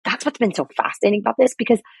that's what's been so fascinating about this,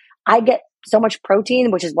 because I get so much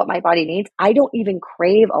protein, which is what my body needs. I don't even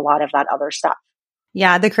crave a lot of that other stuff.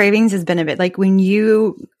 Yeah, the cravings has been a bit like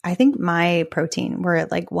I think my protein were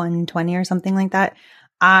at like 120 or something like that.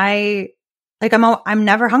 I'm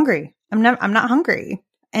never hungry. I'm not hungry.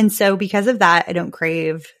 And so because of that, I don't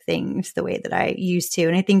crave things the way that I used to.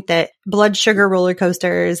 And I think that blood sugar roller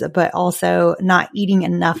coasters, but also not eating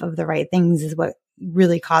enough of the right things is what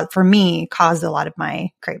really caused a lot of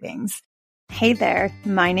my cravings. Hey there,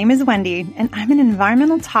 my name is Wendy, and I'm an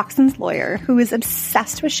environmental toxins lawyer who is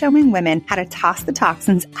obsessed with showing women how to toss the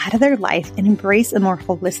toxins out of their life and embrace a more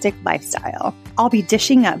holistic lifestyle. I'll be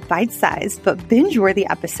dishing up bite-sized but binge-worthy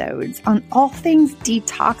episodes on all things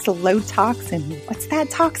detox, low tox, and what's that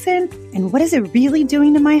toxin? And what is it really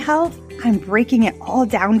doing to my health? I'm breaking it all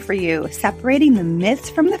down for you, separating the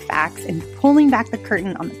myths from the facts and pulling back the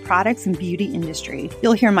curtain on the products and beauty industry.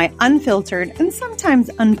 You'll hear my unfiltered and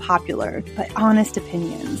sometimes unpopular, but honest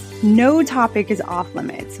opinions. No topic is off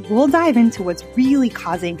limits. We'll dive into what's really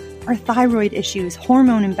causing our thyroid issues,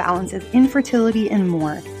 hormone imbalances, infertility, and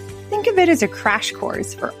more. Think of it as a crash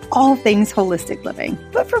course for all things holistic living,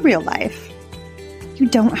 but for real life. You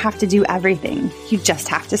don't have to do everything. You just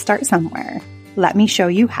have to start somewhere. Let me show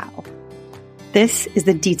you how. This is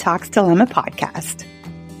the Detox Dilemma podcast.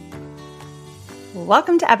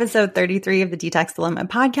 Welcome to episode 33 of the Detox Dilemma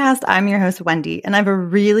podcast. I'm your host, Wendy, and I have a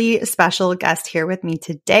really special guest here with me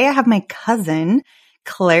today. I have my cousin,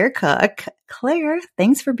 Claire Cook. Claire,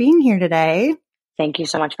 thanks for being here today. Thank you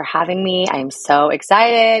so much for having me. I'm so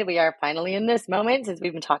excited. We are finally in this moment since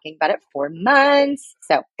we've been talking about it for months.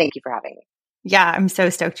 So thank you for having me. Yeah, I'm so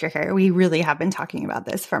stoked you're here. We really have been talking about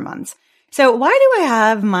this for months. So why do I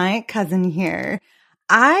have my cousin here?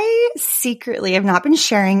 I secretly have not been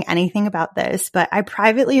sharing anything about this, but I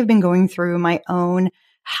privately have been going through my own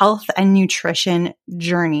health and nutrition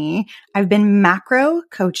journey. I've been macro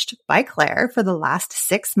coached by Claire for the last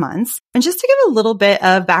 6 months. And just to give a little bit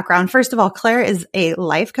of background, first of all, Claire is a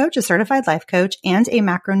life coach, a certified life coach, and a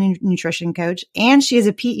macro nutrition coach, and she is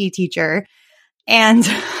a PE teacher. And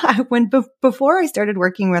before I started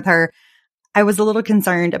working with her, I was a little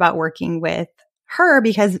concerned about working with her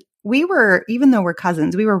because even though we're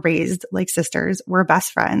cousins, we were raised like sisters. We're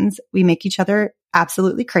best friends. We make each other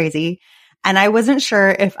absolutely crazy. And I wasn't sure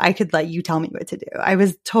if I could let you tell me what to do. I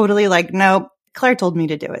was totally like, no, Claire told me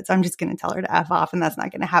to do it. So I'm just going to tell her to F off, and that's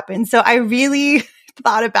not going to happen. So I really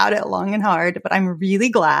thought about it long and hard, but I'm really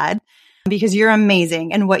glad because you're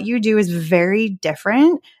amazing. And what you do is very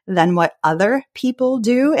different than what other people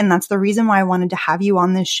do. And that's the reason why I wanted to have you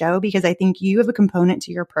on this show, because I think you have a component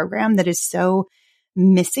to your program that is so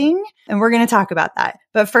missing. And we're going to talk about that.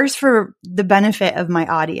 But first, for the benefit of my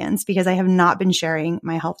audience, because I have not been sharing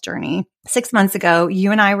my health journey. 6 months ago,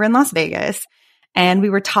 you and I were in Las Vegas, and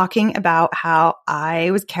we were talking about how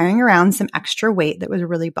I was carrying around some extra weight that was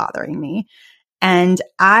really bothering me. And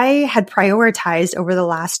I had prioritized over the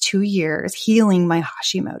last 2 years healing my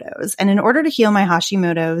Hashimoto's. And in order to heal my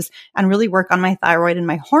Hashimoto's and really work on my thyroid and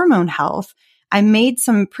my hormone health, I made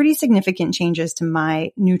some pretty significant changes to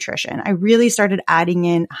my nutrition. I really started adding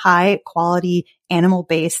in high quality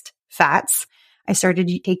animal-based fats. I started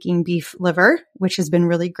taking beef liver, which has been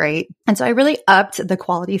really great. And so I really upped the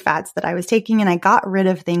quality fats that I was taking, and I got rid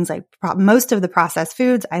of things like most of the processed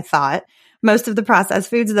foods, most of the processed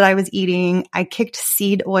foods that I was eating. I kicked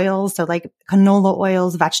seed oils, so like canola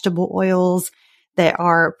oils, vegetable oils that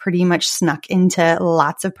are pretty much snuck into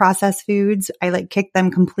lots of processed foods. I kicked them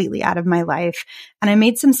completely out of my life. And I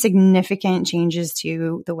made some significant changes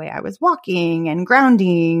to the way I was walking and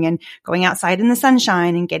grounding and going outside in the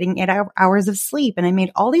sunshine and getting 8 hours of sleep. And I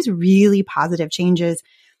made all these really positive changes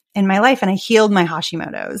in my life, and I healed my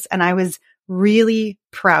Hashimoto's. And I was really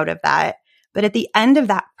proud of that. But at the end of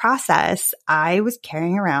that process, I was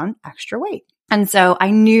carrying around extra weight. And so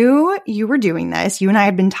I knew you were doing this. You and I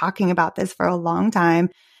had been talking about this for a long time.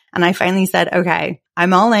 And I finally said, okay,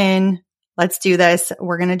 I'm all in. Let's do this.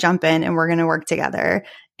 We're going to jump in and we're going to work together.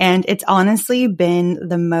 And it's honestly been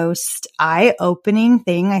the most eye-opening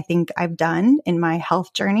thing I think I've done in my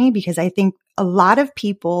health journey, because I think a lot of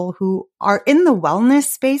people who are in the wellness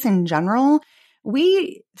space in general,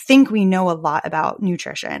 we think we know a lot about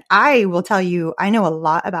nutrition. I will tell you, I know a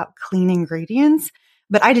lot about clean ingredients,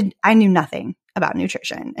 but I knew nothing about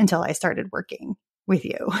nutrition until I started working with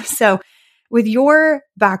you. So with your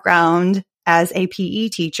background as a PE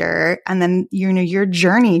teacher, and then, your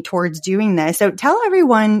journey towards doing this. So tell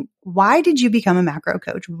everyone, why did you become a macro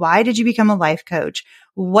coach? Why did you become a life coach?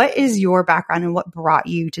 What is your background and what brought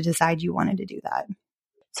you to decide you wanted to do that?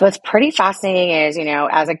 So what's pretty fascinating is,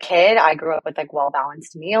 as a kid, I grew up with like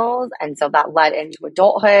well-balanced meals. And so that led into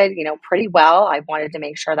adulthood, pretty well. I wanted to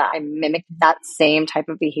make sure that I mimicked that same type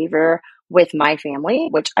of behavior with my family,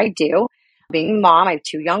 which I do. Being a mom, I have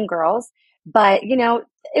two young girls, but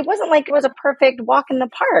it wasn't like it was a perfect walk in the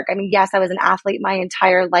park. I mean, yes, I was an athlete my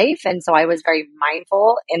entire life. And so I was very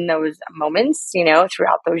mindful in those moments,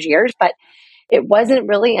 throughout those years, but it wasn't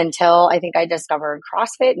really until I think I discovered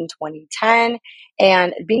CrossFit in 2010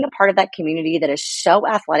 and being a part of that community that is so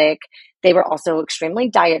athletic. They were also extremely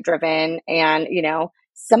diet driven and,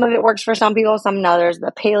 some of it works for some people, some others,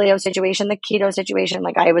 the paleo situation, the keto situation.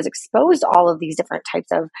 Like I was exposed to all of these different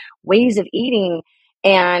types of ways of eating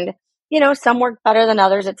and, some worked better than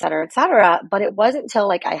others, et cetera, et cetera. But it wasn't until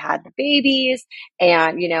like I had the babies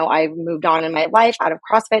and, I moved on in my life out of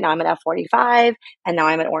CrossFit. Now I'm at F45 and now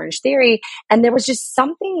I'm at Orange Theory. And there was just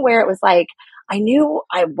something where it was like, I knew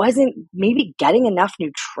I wasn't maybe getting enough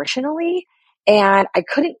nutritionally and I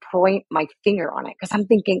couldn't point my finger on it because I'm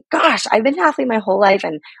thinking, gosh, I've been an athlete my whole life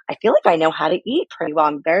and I feel like I know how to eat pretty well.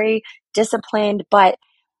 I'm very disciplined, but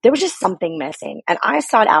there was just something missing. And I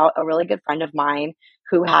sought out a really good friend of mine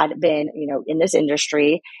who had been, in this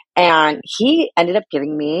industry and he ended up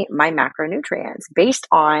giving me my macronutrients based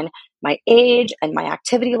on my age and my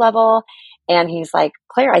activity level. And he's like,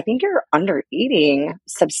 Claire, I think you're under eating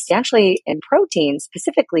substantially in protein.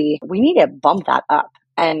 Specifically, we need to bump that up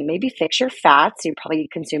and maybe fix your fats. You're probably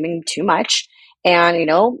consuming too much. And,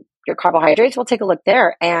 your carbohydrates, we'll take a look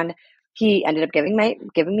there. And he ended up giving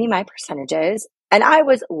me my percentages. And I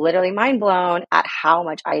was literally mind blown at how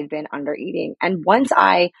much I had been under eating. And once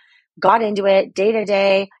I got into it day to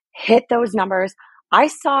day, hit those numbers, I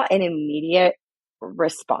saw an immediate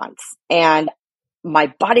response. And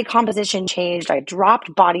my body composition changed. I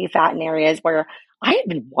dropped body fat in areas where I had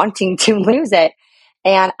been wanting to lose it.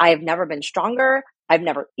 And I've never been stronger. I've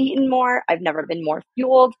never eaten more. I've never been more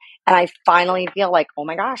fueled. And I finally feel like, oh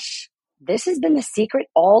my gosh, this has been the secret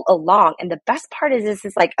all along. And the best part is this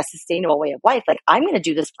is like a sustainable way of life. Like I'm going to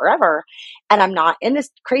do this forever. And I'm not in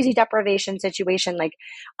this crazy deprivation situation. Like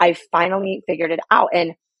I finally figured it out.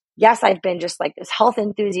 And yes, I've been just like this health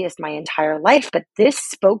enthusiast my entire life, but this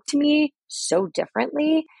spoke to me so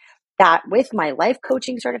differently that with my life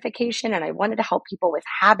coaching certification, and I wanted to help people with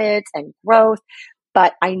habits and growth,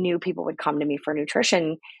 but I knew people would come to me for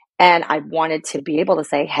nutrition. And I wanted to be able to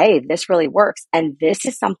say, hey, this really works. And this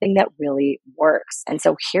is something that really works. And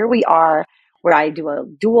so here we are where I do a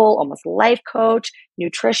dual, almost life coach,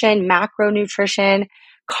 nutrition, macronutrition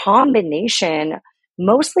combination,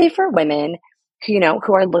 mostly for women, who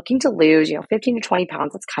are looking to lose, 15 to 20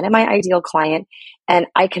 pounds. That's kind of my ideal client. And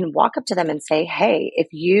I can walk up to them and say, hey, if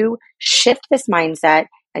you shift this mindset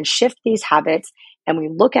and shift these habits, and we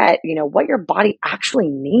look at, what your body actually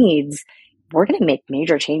needs, we're going to make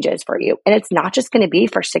major changes for you. And it's not just going to be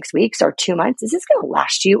for 6 weeks or 2 months. This is going to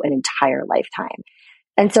last you an entire lifetime.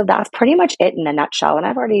 And so that's pretty much it in a nutshell. And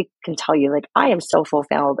I've already can tell you, like, I am so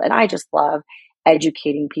fulfilled and I just love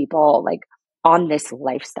educating people like on this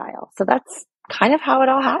lifestyle. So that's kind of how it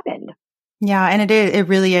all happened. Yeah. And it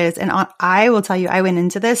really is. And I will tell you, I went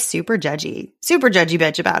into this super judgy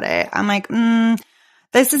bitch about it. I'm like,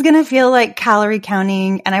 this is going to feel like calorie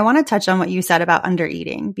counting. And I want to touch on what you said about under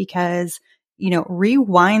eating because,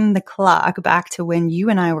 rewind the clock back to when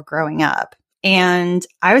you and I were growing up. And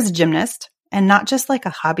I was a gymnast and not just like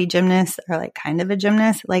a hobby gymnast or like kind of a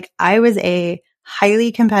gymnast. Like I was a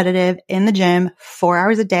highly competitive in the gym, 4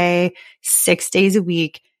 hours a day, 6 days a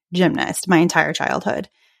week gymnast my entire childhood.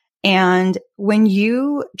 And when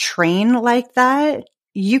you train like that,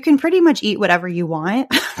 you can pretty much eat whatever you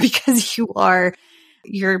want because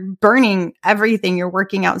you're burning everything. You're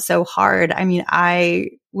working out so hard. I mean, I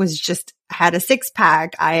was just had a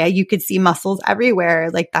 6-pack. You could see muscles everywhere.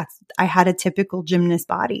 Like I had a typical gymnast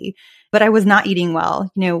body, but I was not eating well.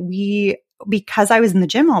 Because I was in the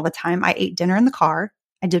gym all the time, I ate dinner in the car.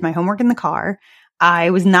 I did my homework in the car.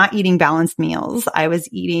 I was not eating balanced meals. I was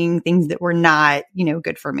eating things that were not,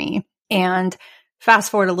 good for me. And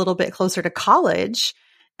fast forward a little bit closer to college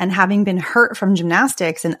and having been hurt from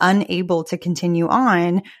gymnastics and unable to continue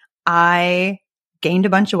on, I gained a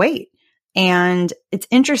bunch of weight. And it's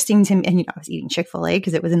interesting to me. And, I was eating Chick-fil-A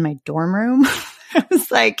because it was in my dorm room. I was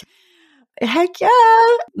like, heck yeah.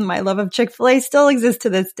 My love of Chick-fil-A still exists to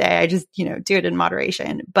this day. I just, do it in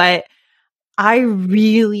moderation. But I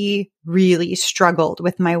really, really struggled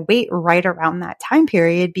with my weight right around that time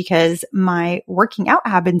period because my working out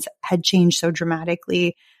habits had changed so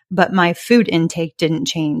dramatically, but my food intake didn't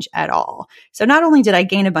change at all. So not only did I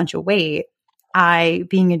gain a bunch of weight,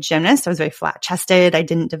 being a gymnast, I was very flat chested. I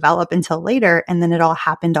didn't develop until later. And then it all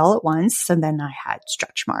happened all at once. So then I had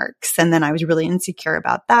stretch marks and then I was really insecure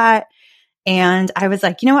about that. And I was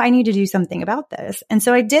like, you know what? I need to do something about this. And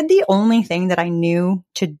so I did the only thing that I knew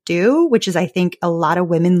to do, which is I think a lot of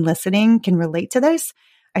women listening can relate to this.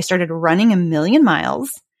 I started running 1,000,000 miles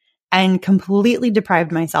and completely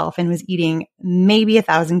deprived myself and was eating maybe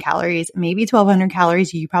 1,000 calories, maybe 1,200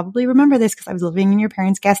 calories. You probably remember this because I was living in your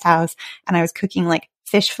parents' guest house and I was cooking like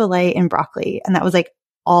fish fillet and broccoli. And that was like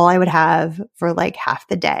all I would have for like half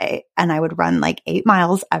the day. And I would run like 8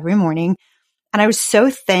 miles every morning. And I was so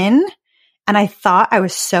thin and I thought I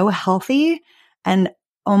was so healthy. And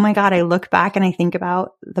oh my God, I look back and I think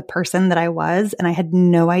about the person that I was and I had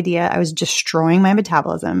no idea I was destroying my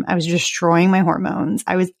metabolism. I was destroying my hormones.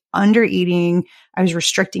 I was under eating. I was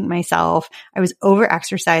restricting myself. I was over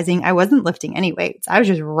exercising. I wasn't lifting any weights. I was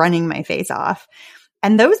just running my face off.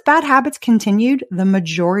 And those bad habits continued the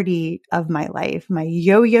majority of my life. My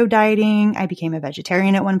yo-yo dieting. I became a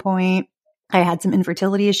vegetarian at one point. I had some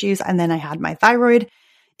infertility issues and then I had my thyroid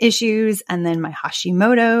issues and then my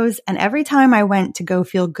Hashimoto's. And every time I went to go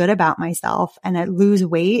feel good about myself and I'd lose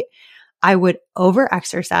weight, I would over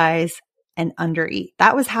exercise and undereat.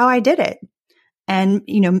 That was how I did it. And,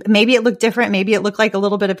 you know, maybe it looked different. Maybe it looked like a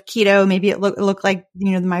little bit of keto. Maybe it looked like,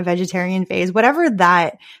 you know, my vegetarian phase, whatever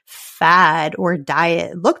that fad or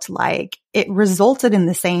diet looked like, it resulted in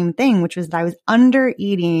the same thing, which was that I was under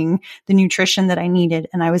eating the nutrition that I needed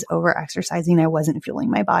and I was over exercising. I wasn't fueling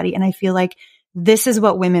my body. And I feel like this is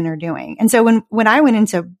what women are doing. And so when I went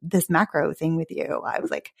into this macro thing with you, I was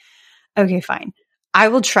like, okay, fine. I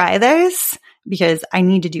will try this because I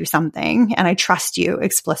need to do something and I trust you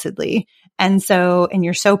explicitly. And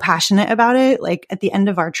you're so passionate about it. Like at the end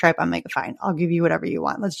of our trip, I'm like, fine, I'll give you whatever you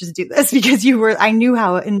want. Let's just do this because I knew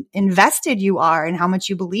how invested you are and how much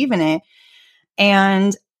you believe in it.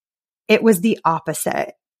 And it was the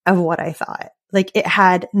opposite of what I thought. Like it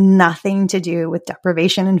had nothing to do with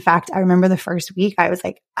deprivation. In fact, I remember the first week I was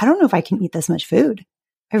like, I don't know if I can eat this much food.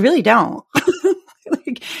 I really don't.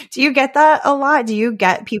 Like, do you get that a lot? Do you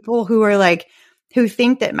get people who are like, who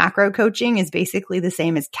think that macro coaching is basically the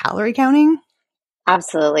same as calorie counting?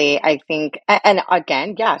 Absolutely. I think, and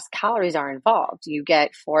again, yes, calories are involved. You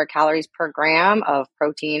get 4 calories per gram of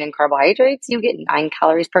protein and carbohydrates. You get 9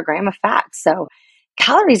 calories per gram of fat. So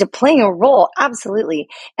calories are playing a role. Absolutely.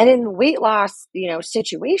 And in the weight loss,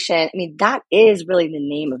 situation, I mean, that is really the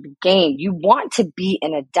name of the game. You want to be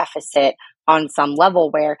in a deficit on some level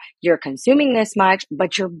where you're consuming this much,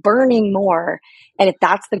 but you're burning more. And if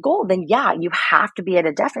that's the goal, then yeah, you have to be at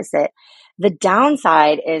a deficit. The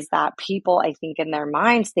downside is that people, I think in their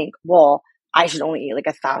minds think, well, I should only eat like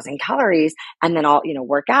 1,000 calories and then I'll,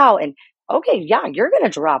 work out. And okay, yeah, you're going to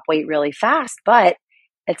drop weight really fast, but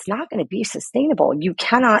it's not going to be sustainable. You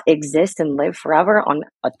cannot exist and live forever on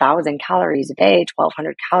 1,000 calories a day,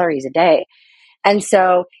 1,200 calories a day. And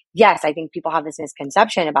so, yes, I think people have this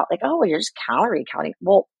misconception about like, oh, well, you're just calorie counting.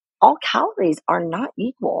 Well, all calories are not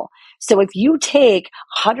equal. So if you take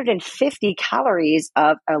 150 calories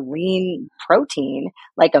of a lean protein,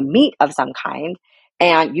 like a meat of some kind,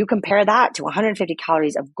 and you compare that to 150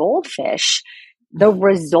 calories of goldfish, the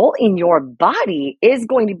result in your body is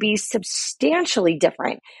going to be substantially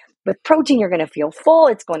different. With protein, you're going to feel full.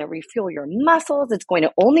 It's going to refuel your muscles. It's going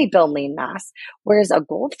to only build lean mass. Whereas a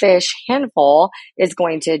goldfish handful is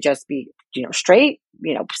going to just be, straight,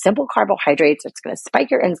 simple carbohydrates. It's going to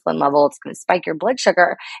spike your insulin level. It's going to spike your blood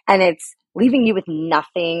sugar, and it's leaving you with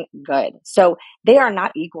nothing good. So they are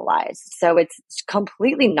not equalized. So it's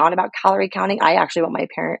completely not about calorie counting. I actually want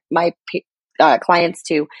my clients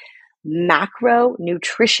to macro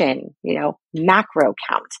nutrition, macro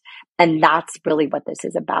count. And that's really what this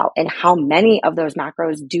is about. And how many of those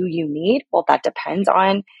macros do you need? Well, that depends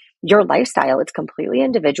on your lifestyle. It's completely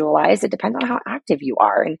individualized. It depends on how active you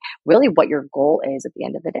are and really what your goal is at the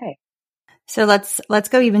end of the day. So let's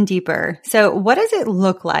go even deeper. So what does it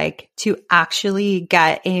look like to actually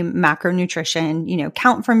get a macronutrition,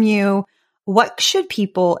 count from you? What should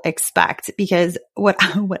people expect? Because what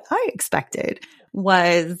I expected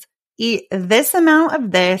was eat this amount of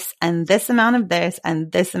this and this amount of this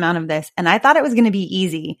and this amount of this. And I thought it was going to be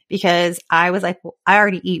easy because I was like, well, I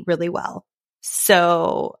already eat really well.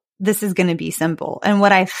 So this is going to be simple. And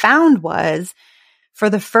what I found was for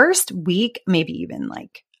the first week, maybe even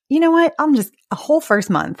like, you know what? the whole first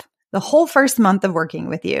month of working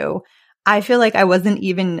with you, I feel like I wasn't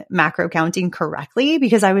even macro counting correctly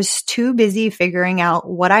because I was too busy figuring out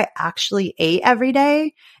what I actually ate every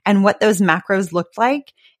day and what those macros looked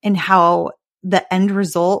like and how the end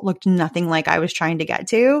result looked nothing like I was trying to get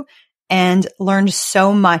to. and learned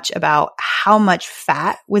so much about how much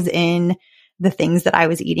fat was in the things that I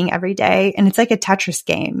was eating every day. And it's like a Tetris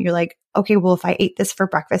game. You're like, okay, well, if I ate this for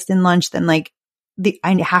breakfast and lunch, then like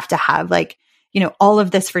I have to have like, all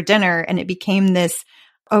of this for dinner. And it became this,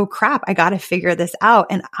 oh crap, I got to figure this out.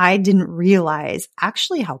 And I didn't realize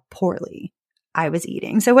actually how poorly I was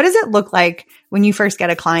eating. So what does it look like when you first get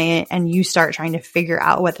a client and you start trying to figure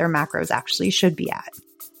out what their macros actually should be at?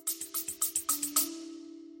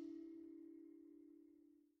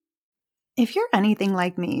 If you're anything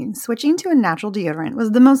like me, switching to a natural deodorant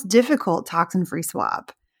was the most difficult toxin-free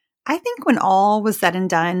swap. I think when all was said and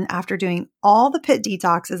done, after doing all the pit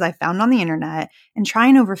detoxes I found on the internet and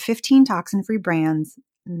trying over 15 toxin-free brands,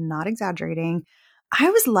 not exaggerating, I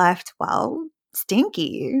was left,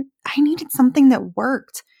 stinky. I needed something that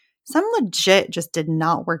worked. Some legit just did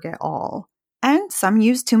not work at all. And some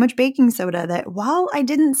used too much baking soda that while I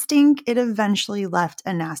didn't stink, it eventually left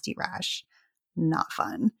a nasty rash. Not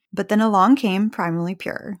fun. But then along came Primally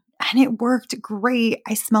Pure, and it worked great.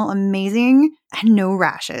 I smell amazing and no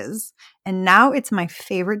rashes. And now it's my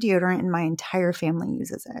favorite deodorant and my entire family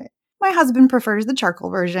uses it. My husband prefers the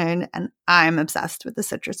charcoal version, and I'm obsessed with the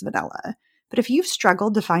citrus vanilla. But if you've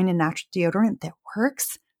struggled to find a natural deodorant that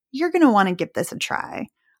works, you're going to want to give this a try.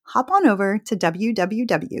 Hop on over to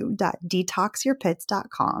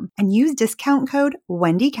www.detoxyourpits.com and use discount code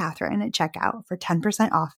WendyCatherine at checkout for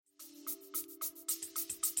 10% off.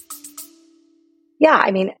 Yeah,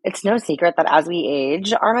 I mean, it's no secret that as we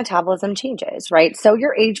age, our metabolism changes, right? So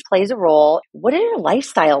your age plays a role. What is your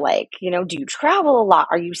lifestyle like? Do you travel a lot?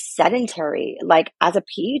 Are you sedentary? Like as a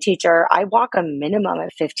PE teacher, I walk a minimum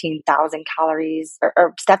of 15,000 calories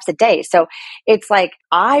or steps a day. So it's like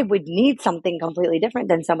I would need something completely different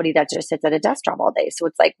than somebody that just sits at a desk job all day. So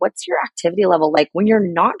it's like, what's your activity level like when you're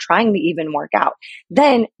not trying to even work out?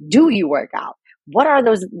 Then do you work out? What are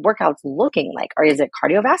those workouts looking like? Or is it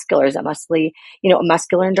cardiovascular? Is it mostly, a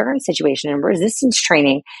muscular endurance situation and resistance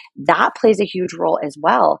training? That plays a huge role as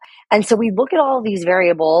well. And so we look at all of these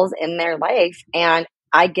variables in their life, and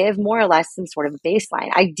I give more or less some sort of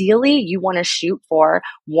baseline. Ideally, you want to shoot for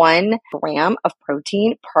 1 gram of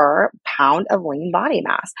protein per pound of lean body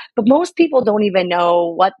mass. But most people don't even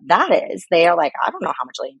know what that is. They are like, I don't know how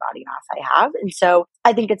much lean body mass I have. And so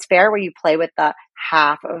I think it's fair where you play with the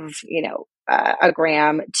half of, a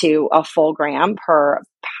gram to a full gram per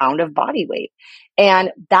pound of body weight.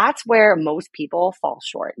 And that's where most people fall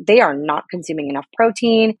short. They are not consuming enough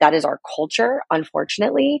protein. That is our culture.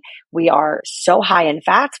 Unfortunately, we are so high in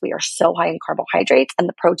fats. We are so high in carbohydrates, and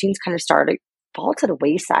the proteins kind of start to fall to the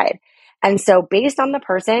wayside. And so based on the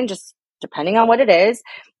person, just depending on what it is,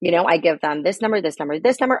 I give them this number, this number,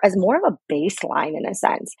 this number as more of a baseline in a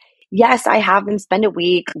sense. Yes, I have them spend a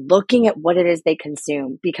week looking at what it is they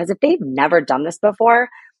consume, because if they've never done this before,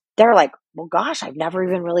 they're like, well, gosh, I've never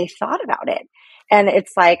even really thought about it. And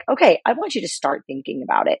it's like, okay, I want you to start thinking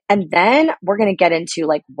about it. And then we're going to get into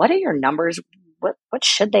like, what are your numbers? What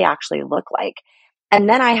should they actually look like? And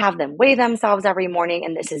then I have them weigh themselves every morning.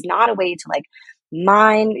 And this is not a way to like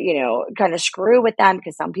mind, kind of screw with them,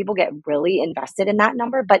 because some people get really invested in that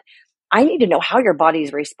number, but I need to know how your body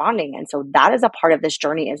is responding. And so that is a part of this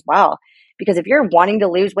journey as well. Because if you're wanting to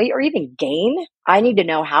lose weight or even gain, I need to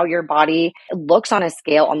know how your body looks on a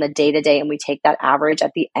scale on the day to day. And we take that average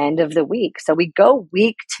at the end of the week. So we go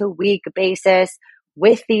week to week basis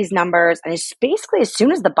with these numbers. And it's basically as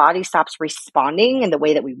soon as the body stops responding in the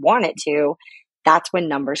way that we want it to, that's when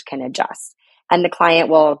numbers can adjust. And the client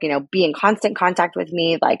will, be in constant contact with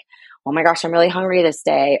me like, oh my gosh, I'm really hungry this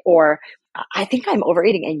day. Or I think I'm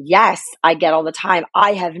overeating. And yes, I get all the time,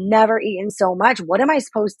 I have never eaten so much. What am I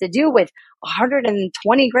supposed to do with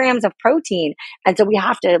 120 grams of protein? And so we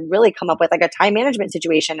have to really come up with like a time management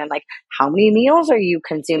situation and like, how many meals are you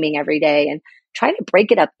consuming every day? And trying to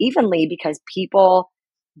break it up evenly, because people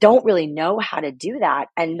don't really know how to do that.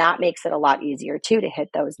 And that makes it a lot easier too to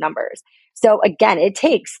hit those numbers. So again, it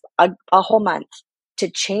takes a whole month to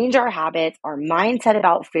change our habits, our mindset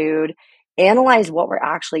about food, analyze what we're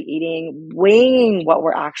actually eating, weighing what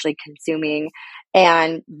we're actually consuming.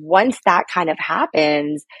 And once that kind of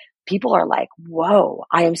happens, people are like, whoa,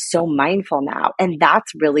 I am so mindful now. And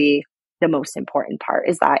that's really the most important part,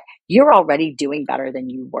 is that you're already doing better than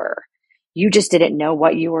you were. You just didn't know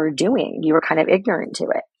what you were doing. You were kind of ignorant to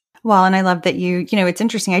it. Well, and I love that it's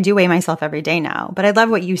interesting. I do weigh myself every day now, but I love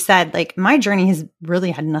what you said. Like, my journey has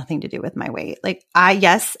really had nothing to do with my weight. Like, I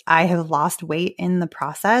have lost weight in the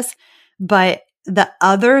process, but the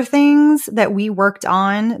other things that we worked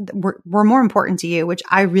on were more important to you, which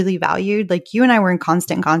I really valued. Like, you and I were in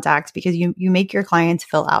constant contact because you make your clients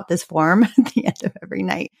fill out this form at the end of every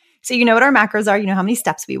night. So you know what our macros are, you know how many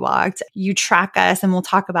steps we walked, you track us, and we'll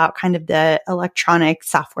talk about kind of the electronic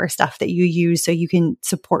software stuff that you use so you can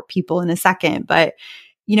support people in a second. But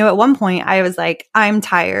at one point I was like, I'm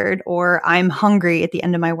tired or I'm hungry at the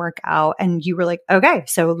end of my workout. And you were like, okay,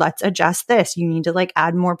 so let's adjust this. You need to like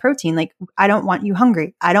add more protein. Like, I don't want you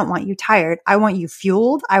hungry. I don't want you tired. I want you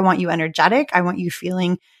fueled. I want you energetic. I want you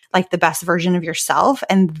feeling like the best version of yourself.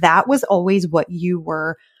 And that was always what you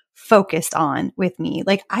were focused on with me.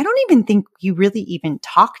 Like, I don't even think you really even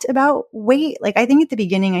talked about weight. Like, I think at the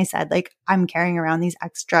beginning I said, like, I'm carrying around these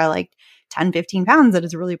extra like 10, 15 pounds that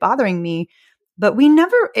is really bothering me. But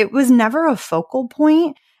it was never a focal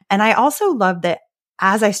point. And I also love that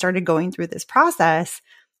as I started going through this process,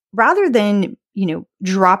 rather than,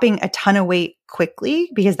 dropping a ton of weight quickly,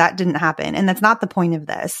 because that didn't happen. And that's not the point of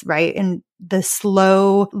this, right? And the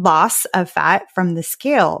slow loss of fat from the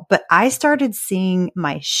scale, but I started seeing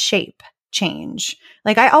my shape change.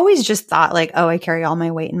 Like, I always just thought like, oh, I carry all my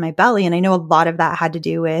weight in my belly. And I know a lot of that had to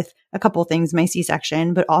do with a couple things, my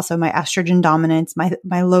C-section, but also my estrogen dominance,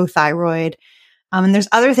 my low thyroid. And there's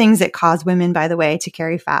other things that cause women, by the way, to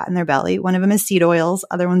carry fat in their belly. One of them is seed oils.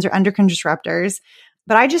 Other ones are endocrine disruptors.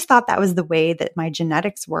 But I just thought that was the way that my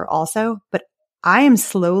genetics were also. But I am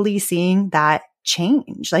slowly seeing that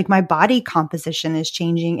change. Like, my body composition is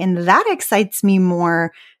changing. And that excites me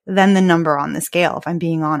more than the number on the scale, if I'm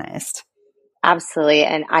being honest. Absolutely.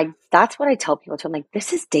 And that's what I tell people too. I'm like,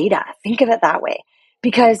 this is data. Think of it that way.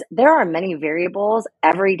 Because there are many variables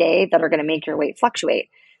every day that are going to make your weight fluctuate.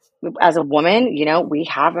 As a woman, we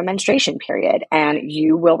have a menstruation period and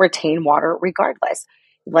you will retain water regardless.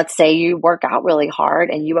 Let's say you work out really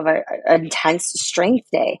hard and you have an intense strength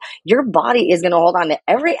day. Your body is going to hold on to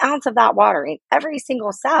every ounce of that water in every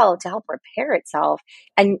single cell to help repair itself.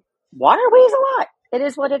 And water weighs a lot. It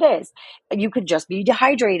is what it is. You could just be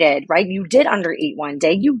dehydrated, right? You did undereat one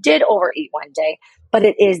day. You did overeat one day, but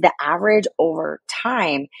it is the average over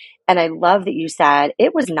time. And I love that you said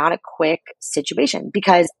it was not a quick situation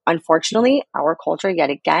because unfortunately, our culture,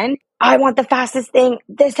 yet again, I want the fastest thing.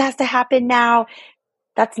 This has to happen now.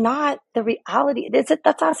 That's not the reality.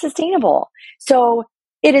 That's not sustainable. So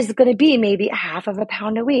it is going to be maybe a half of a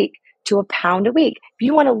pound a week to a pound a week. If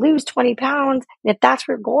you want to lose 20 pounds, and if that's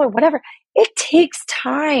your goal or whatever, it takes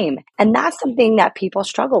time. And that's something that people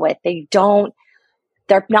struggle with.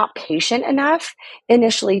 They're not patient enough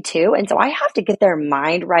initially too. And so I have to get their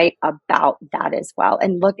mind right about that as well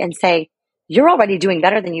and look and say, you're already doing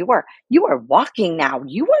better than you were. You are walking now.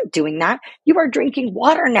 You weren't doing that. You are drinking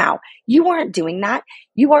water now. You weren't doing that.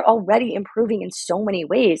 You are already improving in so many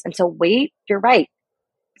ways. And so weight, you're right,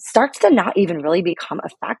 starts to not even really become a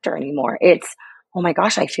factor anymore. It's, oh my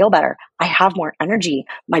gosh, I feel better. I have more energy.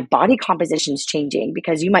 My body composition is changing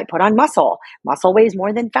because you might put on muscle. Muscle weighs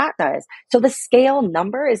more than fat does. So the scale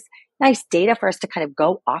number is nice data for us to kind of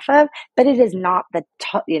go off of, but it is not the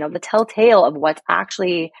telltale of what's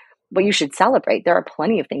actually what you should celebrate. There are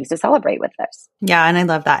plenty of things to celebrate with this. Yeah. And I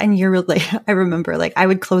love that. And you're really, I remember like I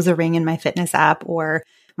would close a ring in my fitness app, or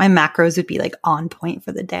my macros would be like on point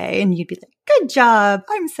for the day. And you'd be like, good job.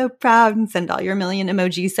 I'm so proud, and send all your million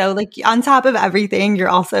emojis. So like on top of everything, you're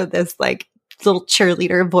also this like little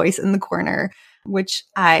cheerleader voice in the corner, which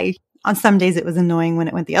on some days it was annoying when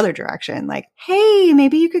it went the other direction. Like, hey,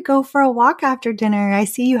 maybe you could go for a walk after dinner. I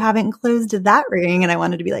see you haven't closed that ring. And I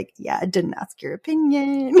wanted to be like, yeah, I didn't ask your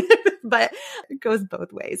opinion, but it goes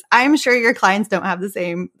both ways. I'm sure your clients don't have the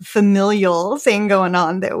same familial thing going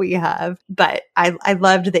on that we have, but I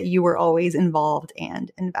loved that you were always involved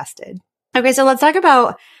and invested. Okay, so let's talk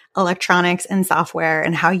about electronics and software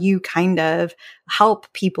and how you kind of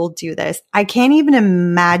help people do this. I can't even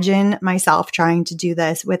imagine myself trying to do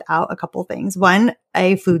this without a couple things. One,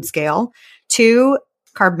 a food scale. Two,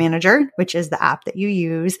 Carb Manager, which is the app that you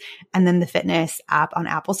use, and then the fitness app on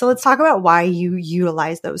Apple. So let's talk about why you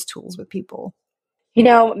utilize those tools with people.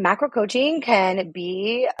 Macro coaching can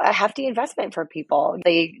be a hefty investment for people.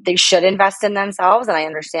 They should invest in themselves. And I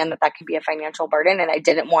understand that that could be a financial burden. And I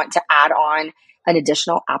didn't want to add on an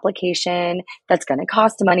additional application that's going to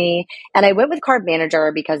cost money. And I went with Carb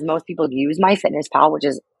Manager because most people use MyFitnessPal, which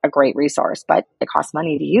is a great resource, but it costs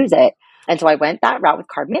money to use it. And so I went that route with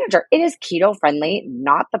Carb Manager. It is keto friendly,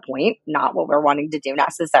 not the point, not what we're wanting to do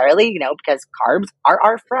necessarily, because carbs are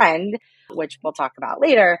our friend, which we'll talk about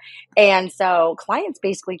later. And so clients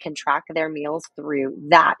basically can track their meals through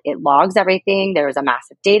that. It logs everything. There's a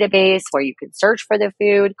massive database where you can search for the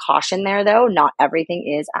food. Caution there though, not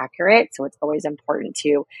everything is accurate. So it's always important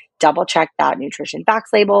to double check that nutrition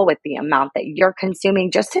facts label with the amount that you're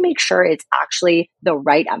consuming just to make sure it's actually the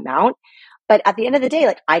right amount. But at the end of the day,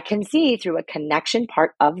 like I can see through a connection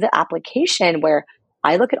part of the application where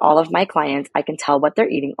I look at all of my clients. I can tell what they're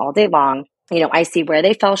eating all day long. I see where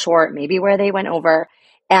they fell short, maybe where they went over,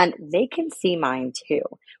 and they can see mine too,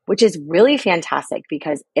 which is really fantastic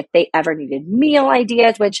because if they ever needed meal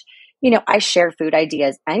ideas, which, I share food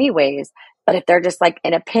ideas anyways, but if they're just like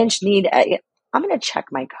in a pinch need, I'm going to check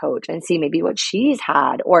my coach and see maybe what she's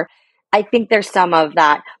had. Or I think there's some of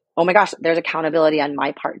that, oh my gosh, there's accountability on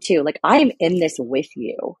my part too. Like I'm in this with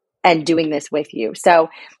you and doing this with you. So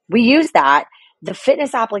we use that. The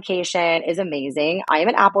fitness application is amazing. I am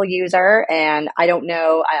an Apple user and I don't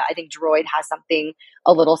know, I think Droid has something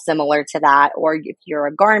a little similar to that. Or if you're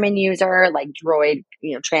a Garmin user, like Droid,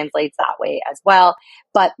 translates that way as well.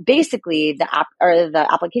 But basically the app or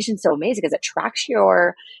the application is so amazing because it tracks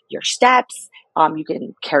your steps. You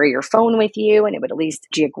can carry your phone with you and it would at least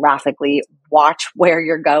geographically watch where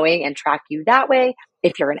you're going and track you that way.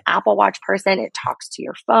 If you're an Apple Watch person, it talks to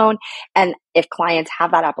your phone. And if clients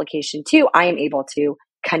have that application too, I am able to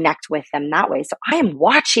connect with them that way. So I am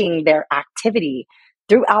watching their activity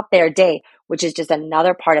throughout their day, which is just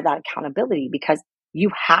another part of that accountability because you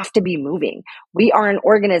have to be moving. We are an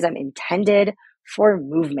organism intended for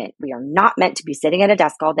movement. We are not meant to be sitting at a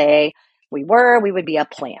desk all day. We would be a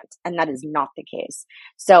plant, and that is not the case.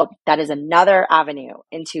 So that is another avenue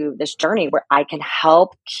into this journey where I can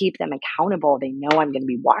help keep them accountable. They know I'm going to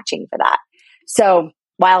be watching for that. So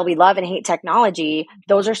while we love and hate technology,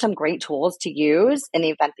 those are some great tools to use in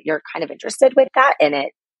the event that you're kind of interested with that. And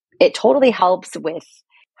it totally helps with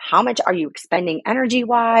how much are you expending energy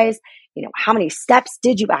wise? How many steps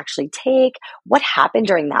did you actually take? What happened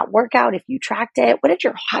during that workout? If you tracked it,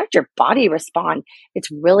 how did your body respond? It's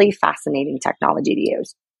really fascinating technology to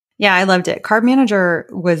use. Yeah, I loved it. Carb Manager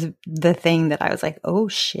was the thing that I was like, oh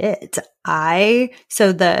shit.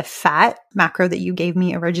 So the fat macro that you gave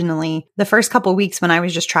me originally, the first couple of weeks when I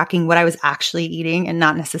was just tracking what I was actually eating and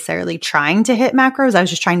not necessarily trying to hit macros, I was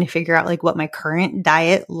just trying to figure out like what my current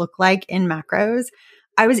diet looked like in macros.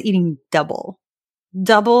 I was eating double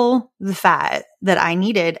the fat that I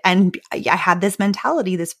needed. And I had this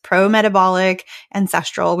mentality, this pro-metabolic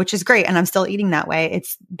ancestral, which is great. And I'm still eating that way.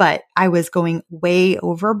 But I was going way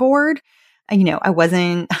overboard. I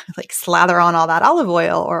wasn't like slather on all that olive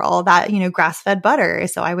oil or all that, grass-fed butter.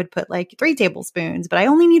 So I would put like 3 tablespoons, but I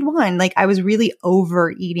only need 1. Like I was really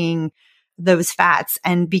overeating those fats.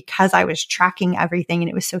 And because I was tracking everything and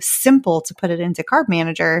it was so simple to put it into Carb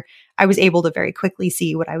Manager, I was able to very quickly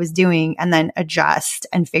see what I was doing and then adjust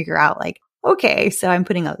and figure out like, okay, so I'm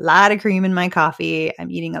putting a lot of cream in my coffee. I'm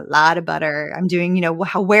eating a lot of butter. I'm doing,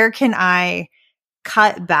 where can I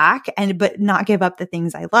cut back but not give up the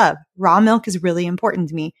things I love? Raw milk is really important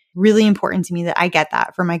to me that I get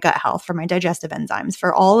that for my gut health, for my digestive enzymes,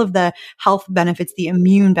 for all of the health benefits, the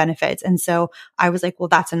immune benefits. And so I was like, well,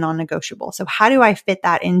 that's a non-negotiable. So how do I fit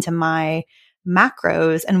that into my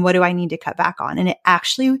macros and what do I need to cut back on? And it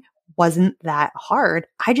actually wasn't that hard.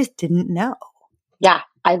 I just didn't know. Yeah.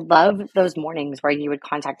 I love those mornings where you would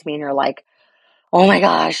contact me and you're like, oh my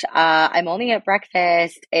gosh, I'm only at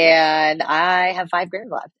breakfast and I have 5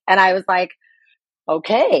 grams left. And I was like,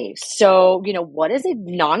 okay, so, what is a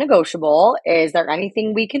non-negotiable? Is there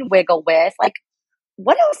anything we can wiggle with? Like,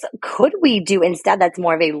 what else could we do instead that's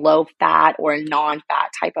more of a low fat or non-fat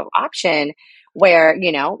type of option where,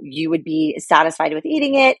 you would be satisfied with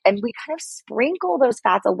eating it? And we kind of sprinkle those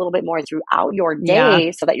fats a little bit more throughout your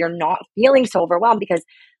day so that you're not feeling so overwhelmed because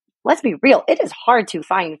let's be real, it is hard to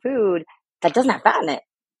find food that doesn't have fat in it.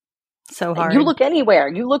 So hard. You look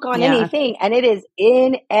anywhere, you look on anything, and it is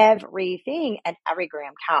in everything, and every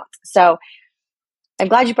gram counts. So I'm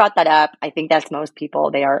glad you brought that up. I think that's most people.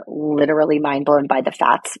 They are literally mind blown by the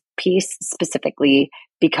fats piece specifically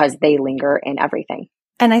because they linger in everything.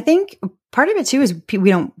 And I think part of it too is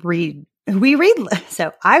we read.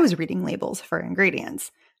 So I was reading labels for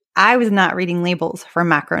ingredients. I was not reading labels for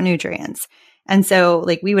macronutrients. And so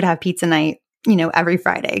like we would have pizza night, every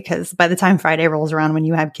Friday, because by the time Friday rolls around when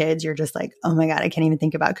you have kids, you're just like, oh my God, I can't even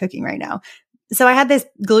think about cooking right now. So I had this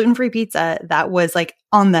gluten-free pizza that was like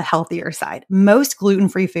on the healthier side. Most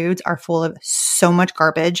gluten-free foods are full of so much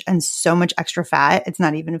garbage and so much extra fat. It's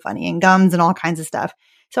not even funny, and gums and all kinds of stuff.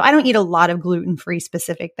 So I don't eat a lot of gluten-free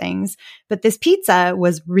specific things, but this pizza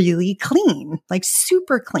was really clean, like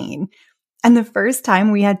super clean. And the first time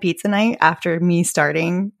we had pizza night after me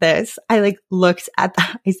starting this, I like looked at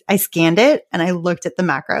I scanned it and I looked at the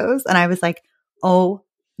macros and I was like, oh,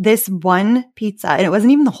 this one pizza, and it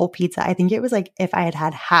wasn't even the whole pizza. I think it was like if I had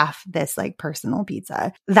had half this like personal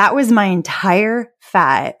pizza, that was my entire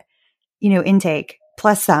fat, intake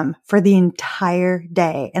plus some for the entire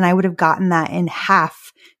day. And I would have gotten that in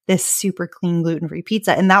half this super clean gluten-free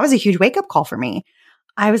pizza. And that was a huge wake up call for me.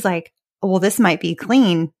 I was like, well, this might be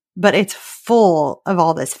clean, but it's full of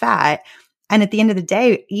all this fat. And at the end of the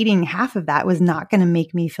day, eating half of that was not going to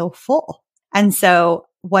make me feel full. And so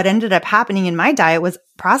what ended up happening in my diet was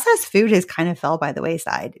processed food has kind of fell by the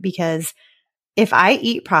wayside, because if I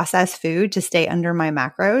eat processed food to stay under my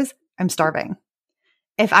macros, I'm starving.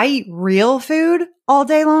 If I eat real food all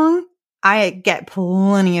day long, I get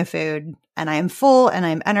plenty of food and I am full and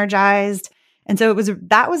I'm energized. And so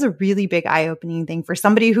that was a really big eye-opening thing for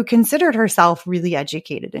somebody who considered herself really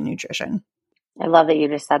educated in nutrition. I love that you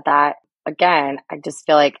just said that. Again, I just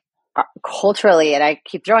feel like culturally, and I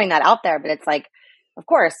keep throwing that out there, but it's like, of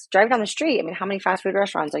course, driving down the street, I mean, how many fast food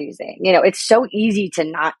restaurants are you seeing? It's so easy to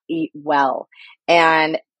not eat well.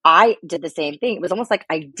 And I did the same thing. It was almost like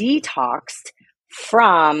I detoxed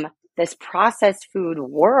from this processed food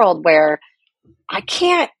world where I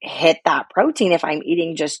can't hit that protein if I'm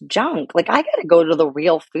eating just junk. Like, I got to go to the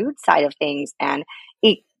real food side of things and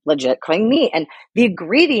eat legit clean meat. And the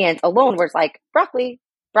ingredients alone was like broccoli,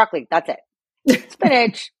 that's it.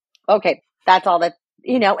 Spinach. Okay. That's all that,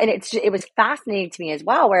 and it was fascinating to me as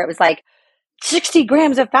well, where it was like 60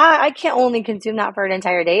 grams of fat. I can't only consume that for an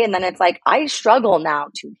entire day. And then it's like, I struggle now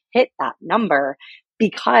to hit that number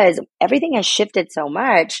because everything has shifted so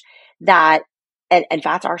much that, and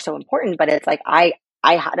fats are so important, but it's like, I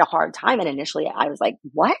had a hard time. And initially I was like,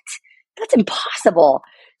 what? That's impossible.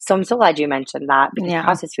 So I'm so glad you mentioned that, because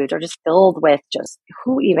processed foods are just filled with just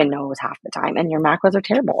who even knows half the time. And your macros are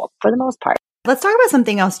terrible for the most part. Let's talk about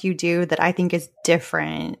something else you do that I think is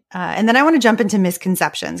different. And then I want to jump into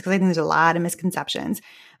misconceptions, because I think there's a lot of misconceptions.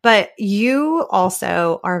 But you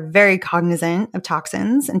also are very cognizant of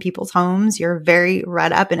toxins in people's homes. You're very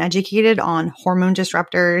read up and educated on hormone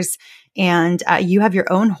disruptors. And you have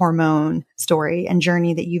your own hormone story and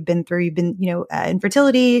journey that you've been through. You've been,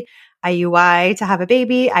 infertility, IUI to have a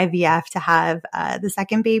baby, IVF to have the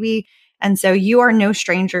second baby. And so you are no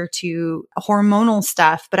stranger to hormonal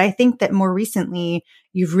stuff, but I think that more recently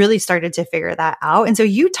you've really started to figure that out. And so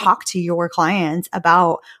you talk to your clients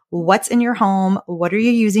about what's in your home, what are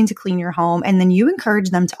you using to clean your home, and then you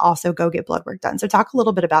encourage them to also go get blood work done. So talk a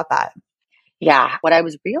little bit about that. Yeah. What I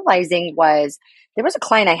was realizing was there was a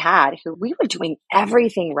client I had who we were doing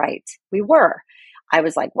everything right. We were. I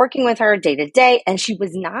was like working with her day to day, and she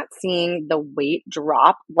was not seeing the weight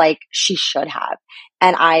drop like she should have.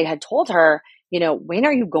 And I had told her, when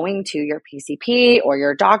are you going to your PCP or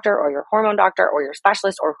your doctor or your hormone doctor or your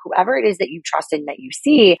specialist or whoever it is that you trust and that you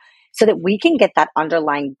see, so that we can get that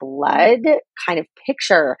underlying blood kind of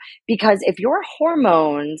picture? Because if your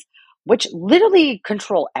hormones, which literally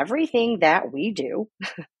control everything that we do,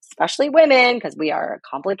 especially women, because we are a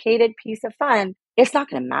complicated piece of fun, it's not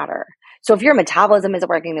going to matter. So if your metabolism isn't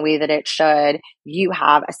working the way that it should, you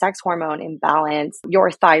have a sex hormone imbalance,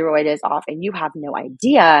 your thyroid is off, and you have no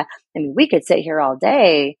idea. I mean, we could sit here all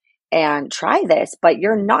day and try this, but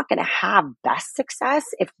you're not going to have best success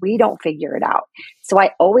if we don't figure it out. So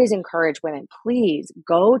I always encourage women, please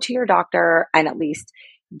go to your doctor and at least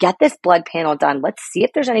get this blood panel done. Let's see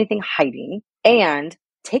if there's anything hiding, and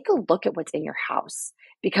take a look at what's in your house,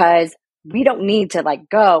 because we don't need to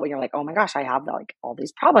go and you're like, oh my gosh, I have all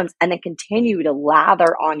these problems, and then continue to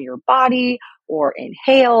lather on your body or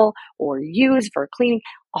inhale or use for cleaning,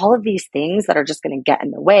 all of these things that are just going to get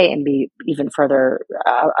in the way and be even further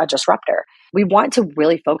a disruptor. We want to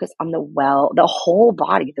really focus on the whole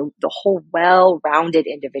body, the whole well-rounded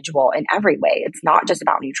individual in every way. It's not just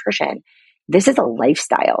about nutrition. This is a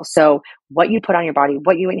lifestyle. So what you put on your body,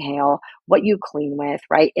 what you inhale, what you clean with,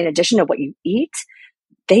 right? In addition to what you eat,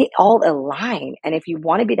 they all align. And if you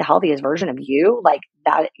want to be the healthiest version of you, like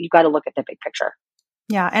that, you got to look at the big picture.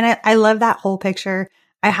 Yeah. And I love that whole picture.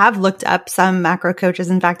 I have looked up some macro coaches.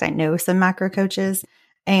 In fact, I know some macro coaches,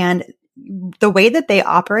 and the way that they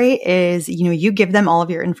operate is, you give them all of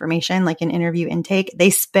your information, like an interview intake. They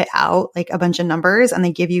spit out like a bunch of numbers and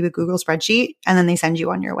they give you a Google spreadsheet, and then they send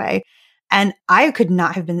you on your way. And I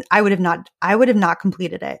would have not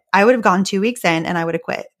completed it. I would have gone 2 weeks in and I would have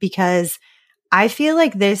quit, because I feel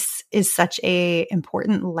like this is such a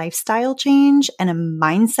important lifestyle change and a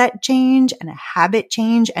mindset change and a habit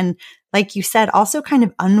change. And like you said, also kind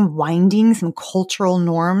of unwinding some cultural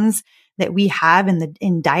norms that we have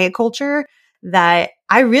in diet culture, that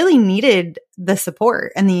I really needed the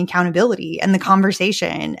support and the accountability and the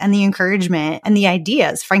conversation and the encouragement and the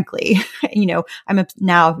ideas, frankly. I'm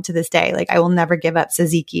now to this day, I will never give up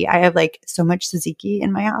tzatziki. I have so much tzatziki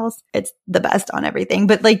in my house. It's the best on everything.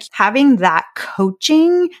 But having that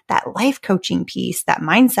coaching, that life coaching piece, that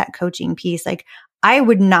mindset coaching piece, I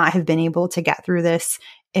would not have been able to get through this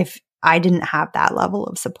if I didn't have that level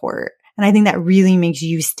of support. And I think that really makes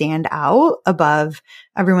you stand out above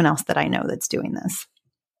everyone else that I know that's doing this.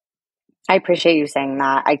 I appreciate you saying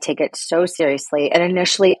that. I take it so seriously. And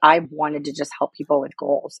initially, I wanted to just help people with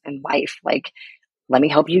goals in life. Like, let me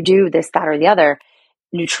help you do this, that, or the other.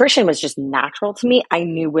 Nutrition was just natural to me. I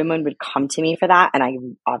knew women would come to me for that. And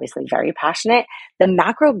I'm obviously very passionate. The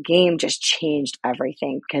macro game just changed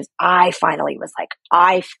everything because I finally was like,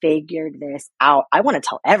 I figured this out. I want to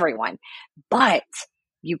tell everyone, but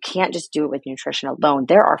you can't just do it with nutrition alone.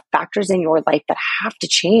 There are factors in your life that have to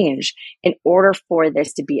change in order for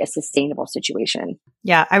this to be a sustainable situation.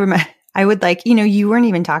 Yeah, I remember. I would like, you weren't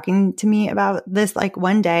even talking to me about this like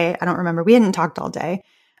one day. I don't remember. We hadn't talked all day,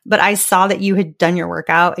 but I saw that you had done your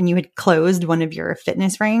workout and you had closed one of your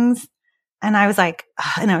fitness rings. And I was like,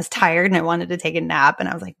 ugh, and I was tired and I wanted to take a nap. And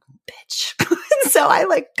I was like, bitch. So I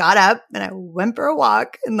like got up and I went for a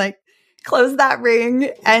walk and like closed that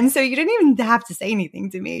ring. And so you didn't even have to say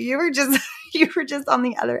anything to me. You were just on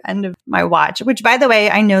the other end of my watch, which by the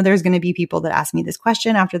way, I know there's going to be people that ask me this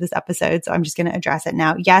question after this episode. So I'm just going to address it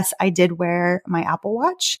now. Yes, I did wear my Apple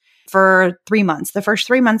Watch for 3 months. The first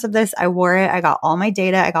 3 months of this, I wore it. I got all my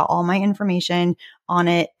data. I got all my information on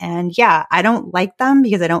it. And yeah, I don't like them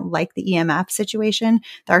because I don't like the EMF situation.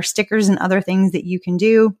 There are stickers and other things that you can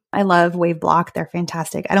do. I love Wave Block. They're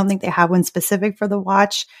fantastic. I don't think they have one specific for the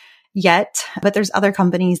watch yet, but there's other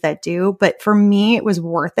companies that do. But for me, it was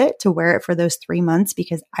worth it to wear it for those 3 months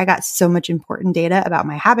because I got so much important data about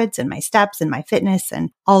my habits and my steps and my fitness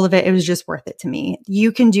and all of it. It was just worth it to me.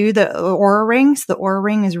 You can do the Oura rings. The Oura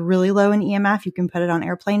ring is really low in EMF. You can put it on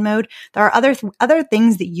airplane mode. There are other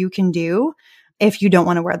things that you can do if you don't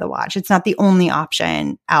want to wear the watch. It's not the only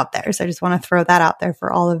option out there. So I just want to throw that out there for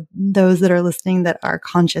all of those that are listening that are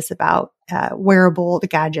conscious about wearable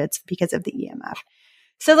gadgets because of the EMF.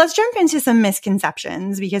 So let's jump into some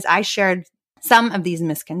misconceptions because I shared some of these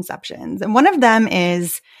misconceptions. And one of them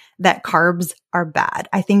is that carbs are bad.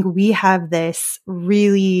 I think we have this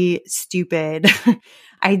really stupid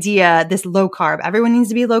idea, this low carb. Everyone needs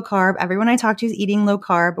to be low carb. Everyone I talk to is eating low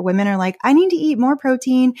carb. But women are like, I need to eat more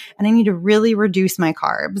protein and I need to really reduce my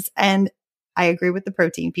carbs. And I agree with the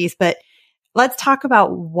protein piece, but let's talk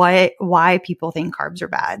about why people think carbs are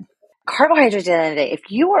bad. Carbohydrates at the end of the day,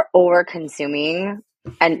 if you are over consuming,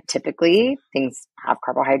 and typically things have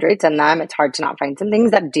carbohydrates in them, it's hard to not find some things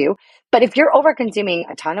that do. But if you're over consuming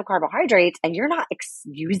a ton of carbohydrates and you're not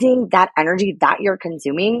using that energy that you're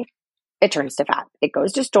consuming, it turns to fat. It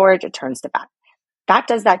goes to storage, it turns to fat. Fat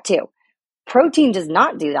does that too. Protein does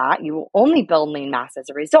not do that. You will only build lean mass as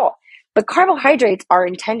a result. But carbohydrates are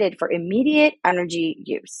intended for immediate energy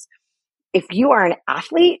use. If you are an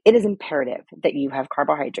athlete, it is imperative that you have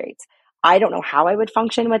carbohydrates. I don't know how I would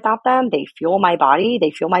function without them. They fuel my body.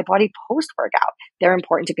 They fuel my body post-workout. They're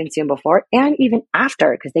important to consume before and even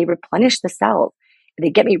after because they replenish the cells.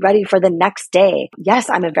 They get me ready for the next day. Yes,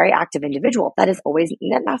 I'm a very active individual. That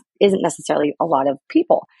isn't necessarily a lot of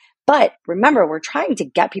people. But remember, we're trying to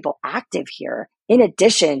get people active here in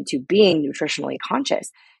addition to being nutritionally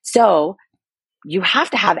conscious. So you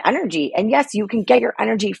have to have energy. And yes, you can get your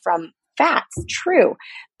energy from fats, true.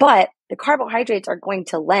 But the carbohydrates are going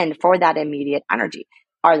to lend for that immediate energy.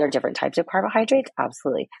 Are there different types of carbohydrates?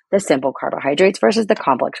 Absolutely. The simple carbohydrates versus the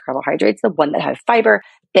complex carbohydrates, the one that have fiber,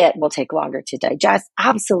 it will take longer to digest.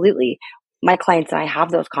 Absolutely. My clients and I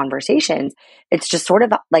have those conversations. It's just sort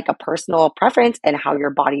of like a personal preference and how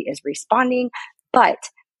your body is responding. But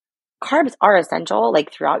carbs are essential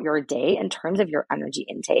like throughout your day in terms of your energy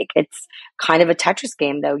intake. It's kind of a Tetris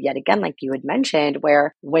game though, yet again, like you had mentioned,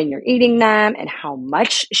 where when you're eating them and how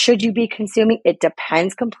much should you be consuming, it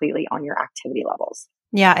depends completely on your activity levels.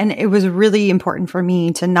 Yeah. And it was really important for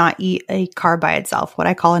me to not eat a carb by itself, what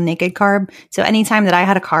I call a naked carb. So anytime that I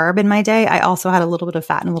had a carb in my day, I also had a little bit of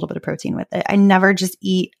fat and a little bit of protein with it. I never just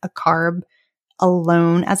eat a carb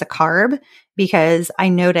alone as a carb because I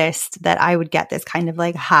noticed that I would get this kind of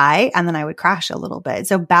like high and then I would crash a little bit.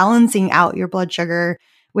 So balancing out your blood sugar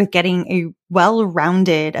with getting a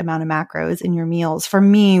well-rounded amount of macros in your meals for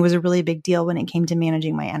me was a really big deal when it came to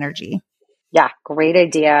managing my energy. Yeah, great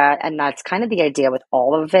idea. And that's kind of the idea with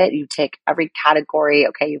all of it. You take every category.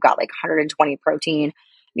 Okay, you've got like 120 protein,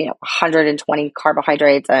 120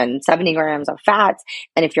 carbohydrates and 70 grams of fats.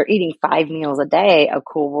 And if you're eating 5 meals a day, a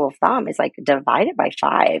cool rule of thumb is like divide it by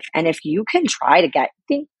 5. And if you can try to get,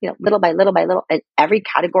 little by little by little, every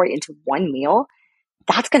category into one meal,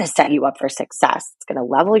 that's going to set you up for success. It's going to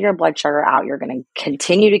level your blood sugar out. You're going to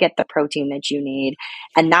continue to get the protein that you need.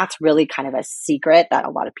 And that's really kind of a secret that a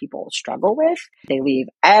lot of people struggle with. They leave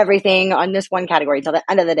everything on this one category till the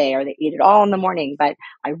end of the day, or they eat it all in the morning. But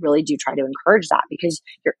I really do try to encourage that because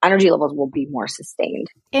your energy levels will be more sustained.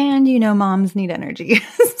 And moms need energy.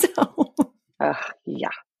 So, yeah.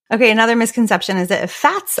 Okay, another misconception is that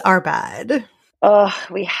fats are bad. Oh,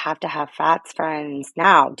 we have to have fats, friends.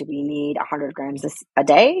 Now, do we need 100 grams a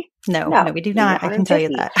day? No, we do not. I can tell you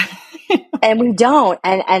that. And we don't.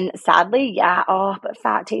 And sadly, yeah. Oh, but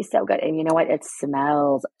fat tastes so good. And you know what? It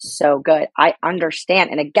smells so good. I understand.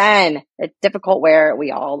 And again, it's difficult where we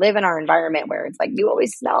all live in our environment where it's like, you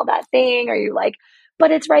always smell that thing, or you're like, but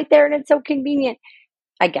it's right there and it's so convenient.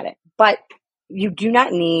 I get it. But you do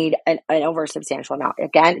not need an oversubstantial amount.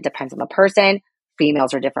 Again, it depends on the person.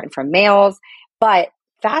 Females are different from males. But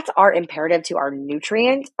fats are imperative to our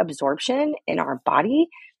nutrient absorption in our body.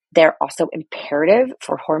 They're also imperative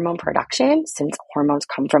for hormone production, since hormones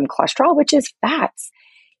come from cholesterol, which is fats.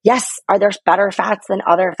 Yes, are there better fats than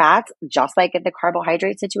other fats, just like in the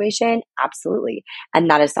carbohydrate situation? Absolutely. And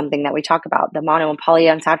that is something that we talk about. The mono and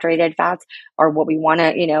polyunsaturated fats are what we want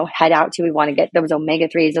to, head out to. We want to get those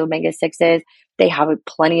omega-3s, omega-6s. They have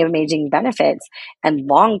plenty of amazing benefits and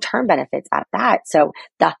long-term benefits at that. So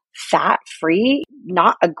the fat-free,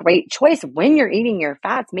 not a great choice when you're eating your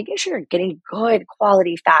fats. Making sure you're getting good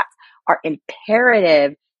quality fats are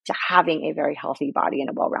imperative to having a very healthy body and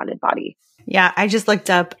a well-rounded body. Yeah, I just looked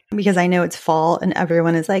up because I know it's fall and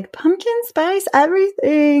everyone is like, pumpkin spice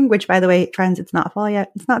everything, which, by the way, friends, it's not fall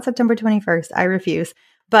yet. It's not September 21st. I refuse.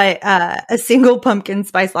 But a single pumpkin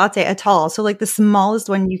spice latte, a tall, so like the smallest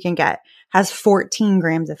one you can get, has 14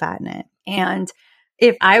 grams of fat in it. And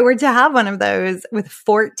if I were to have one of those with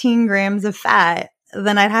 14 grams of fat,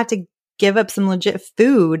 then I'd have to give up some legit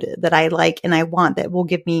food that I like and I want that will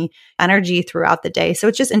give me energy throughout the day. So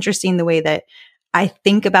it's just interesting the way that I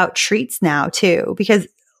think about treats now too, because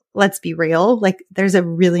let's be real, like there's a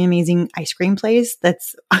really amazing ice cream place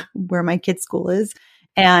that's where my kid's school is.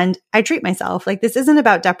 And I treat myself. Like, this isn't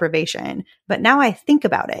about deprivation, but now I think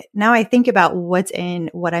about it. Now I think about what's in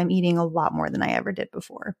what I'm eating a lot more than I ever did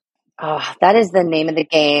before. Oh, that is the name of the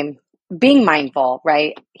game. Being mindful,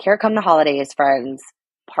 right? Here come the holidays, friends.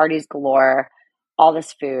 Parties galore, all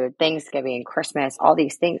this food, Thanksgiving, Christmas, all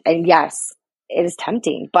these things. And yes, it is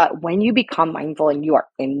tempting. But when you become mindful and you are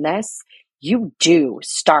in this, you do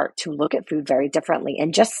start to look at food very differently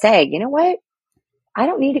and just say, you know what? I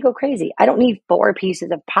don't need to go crazy. I don't need 4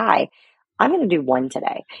 pieces of pie. I'm going to do 1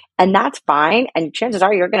 today. And that's fine. And chances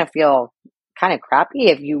are you're going to feel kind of crappy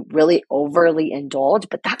if you really overly indulge.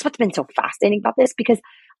 But that's what's been so fascinating about this, because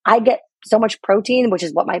I get so much protein, which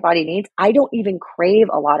is what my body needs. I don't even crave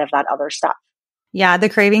a lot of that other stuff. Yeah, the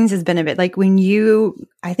cravings has been a bit like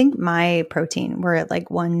I think my protein were at like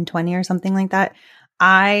 120 or something like that.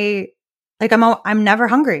 I'm never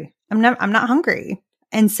hungry. I'm not hungry.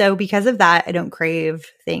 And so because of that, I don't crave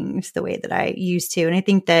things the way that I used to. And I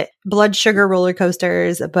think that blood sugar roller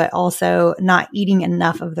coasters, but also not eating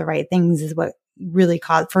enough of the right things is what really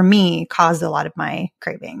caused a lot of my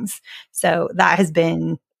cravings. So that has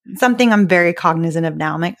been something I'm very cognizant of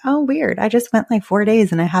now. I'm like, oh, weird. I just went like 4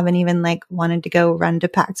 days and I haven't even like wanted to go run to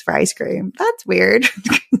Pax for ice cream. That's weird.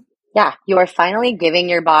 Yeah, you are finally giving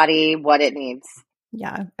your body what it needs.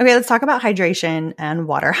 Yeah. Okay, let's talk about hydration and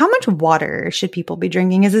water. How much water should people be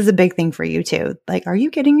drinking? This is a big thing for you too. Like, are you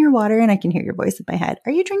getting your water? And I can hear your voice in my head.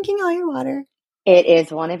 Are you drinking all your water? It is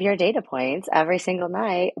one of your data points every single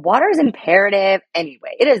night. Water is imperative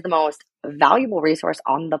anyway. It is the most valuable resource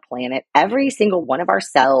on the planet. Every single one of our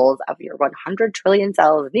cells, of your 100 trillion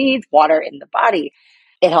cells, needs water in the body.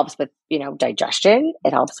 It helps with, digestion.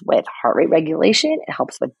 It helps with heart rate regulation. It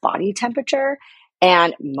helps with body temperature.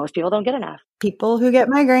 And most people don't get enough. People who get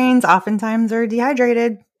migraines oftentimes are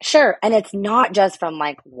dehydrated. Sure. And it's not just from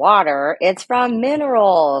like water, it's from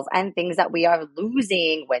minerals and things that we are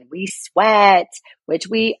losing when we sweat, which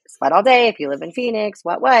we sweat all day. If you live in Phoenix,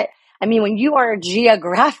 what? I mean, when you are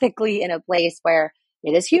geographically in a place where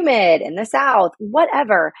it is humid in the South,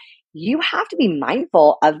 whatever, you have to be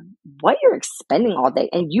mindful of what you're expending all day,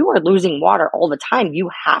 and you are losing water all the time. You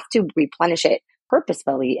have to replenish it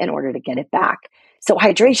purposefully in order to get it back. So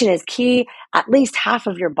hydration is key. At least half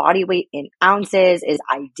of your body weight in ounces is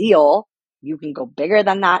ideal. You can go bigger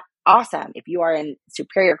than that. awesome. If you are in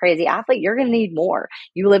superior crazy athlete, you're going to need more.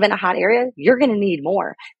 You live in a hot area, you're going to need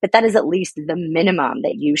more. But that is at least the minimum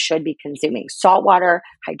that you should be consuming. Salt water,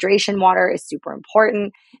 hydration water is super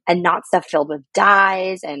important, and not stuff filled with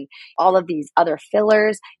dyes and all of these other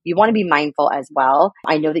fillers. You want to be mindful as well.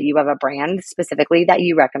 I know that you have a brand specifically that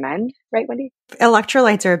you recommend, right, Wendy?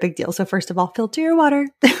 Electrolytes are a big deal. So first of all, filter your water.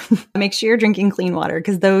 Make sure you're drinking clean water,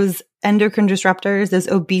 because those endocrine disruptors, those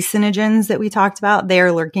obesinogens that we talked about, they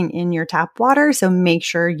are lurking in your tap water. So make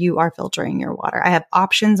sure you are filtering your water. I have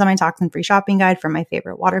options on my toxin-free shopping guide for my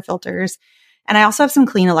favorite water filters. And I also have some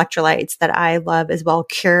clean electrolytes that I love as well.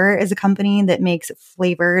 Cure is a company that makes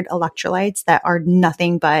flavored electrolytes that are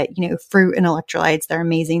nothing but, fruit and electrolytes. They're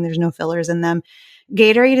amazing. There's no fillers in them.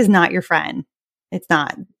 Gatorade is not your friend. It's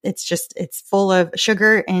not. It's full of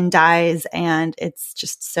sugar and dyes, and it's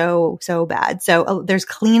just so bad. So there's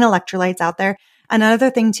clean electrolytes out there. Another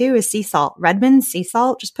thing too is sea salt. Redmond sea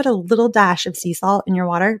salt. Just put a little dash of sea salt in your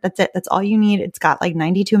water. That's it. That's all you need. It's got like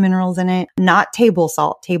 92 minerals in it. Not table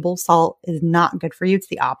salt. Table salt is not good for you. It's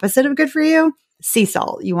the opposite of good for you. Sea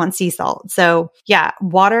salt. You want sea salt. So yeah,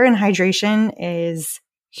 water and hydration is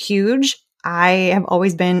huge. I have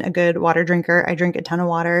always been a good water drinker. I drink a ton of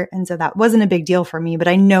water. And so that wasn't a big deal for me, but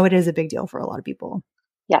I know it is a big deal for a lot of people.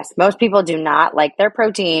 Yes, most people do not like their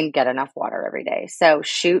protein, get enough water every day. So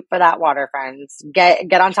shoot for that water, friends. Get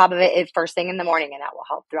on top of it first thing in the morning, and that will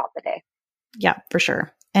help throughout the day. Yeah, for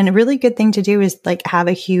sure. And a really good thing to do is like have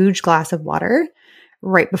a huge glass of water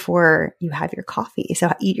right before you have your coffee.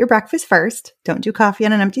 So eat your breakfast first. Don't do coffee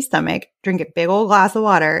on an empty stomach. Drink a big old glass of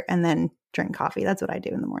water and then drink coffee. That's what I do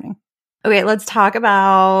in the morning. Okay, let's talk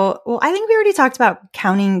about, I think we already talked about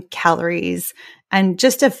counting calories, and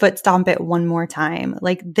just to foot stomp it one more time.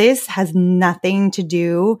 Like, this has nothing to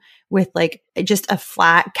do with like just a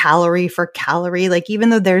flat calorie for calorie. Like,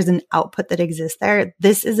 even though there's an output that exists there,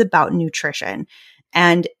 this is about nutrition.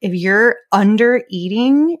 And if you're under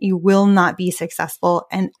eating, you will not be successful.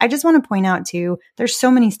 And I just want to point out too, there's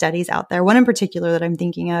so many studies out there. One in particular that I'm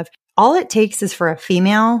thinking of, all it takes is for a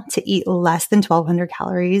female to eat less than 1,200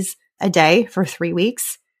 calories a day for 3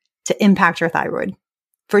 weeks to impact her thyroid,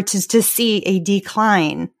 to see a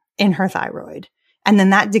decline in her thyroid. And then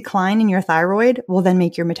that decline in your thyroid will then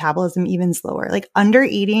make your metabolism even slower. Like, under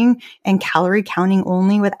eating and calorie counting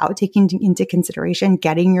only without taking into consideration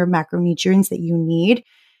getting your macronutrients that you need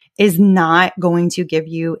is not going to give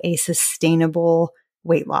you a sustainable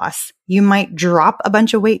weight loss. You might drop a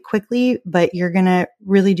bunch of weight quickly, but you're going to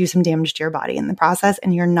really do some damage to your body in the process,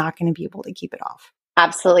 and you're not going to be able to keep it off.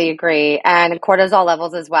 Absolutely agree. And cortisol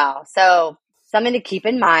levels as well. So something to keep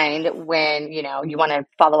in mind when, you want to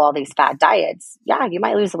follow all these fad diets. Yeah, you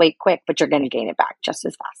might lose the weight quick, but you're going to gain it back just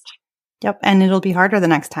as fast. Yep. And it'll be harder the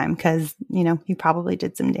next time because, you probably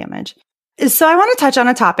did some damage. So I want to touch on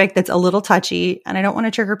a topic that's a little touchy, and I don't want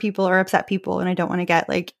to trigger people or upset people, and I don't want to get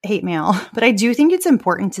like hate mail, but I do think it's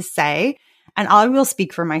important to say, and I will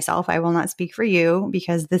speak for myself. I will not speak for you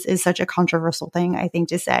because this is such a controversial thing, I think,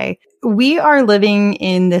 to say. We are living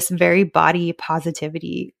in this very body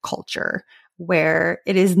positivity culture where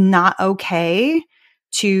it is not okay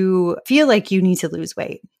to feel like you need to lose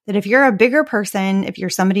weight. That if you're a bigger person, if you're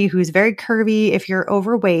somebody who's very curvy, if you're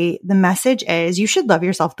overweight, the message is you should love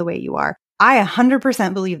yourself the way you are. I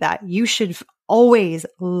 100% believe that. You should always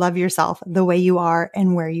love yourself the way you are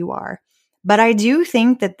and where you are. But I do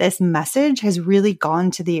think that this message has really gone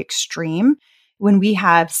to the extreme when we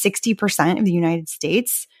have 60% of the United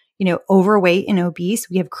States, overweight and obese.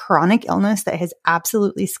 We have chronic illness that has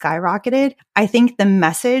absolutely skyrocketed. I think the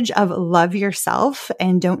message of love yourself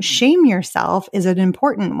and don't shame yourself is an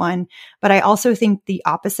important one. But I also think the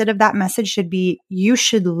opposite of that message should be you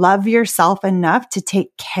should love yourself enough to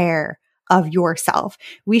take care of yourself.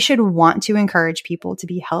 We should want to encourage people to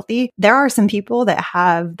be healthy. There are some people that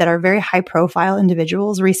are very high profile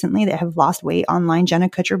individuals recently that have lost weight online, Jenna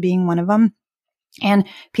Kutcher being one of them. And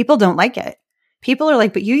people don't like it. People are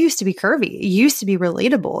like, but you used to be curvy. You used to be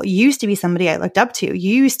relatable. You used to be somebody I looked up to.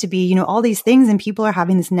 You used to be, all these things. And people are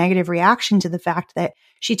having this negative reaction to the fact that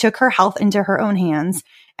she took her health into her own hands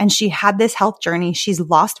and she had this health journey. She's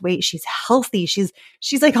lost weight. She's healthy. She's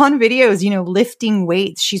like on videos, lifting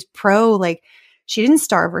weights. She's pro, like she didn't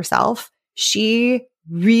starve herself. She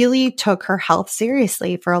really took her health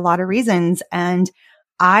seriously for a lot of reasons. And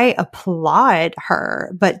I applaud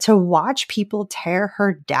her, but to watch people tear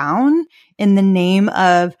her down in the name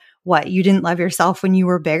of what, you didn't love yourself when you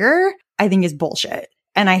were bigger, I think is bullshit.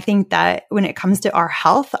 And I think that when it comes to our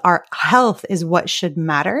health is what should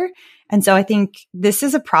matter. And so I think this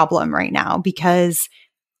is a problem right now, because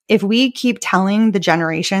if we keep telling the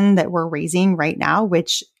generation that we're raising right now,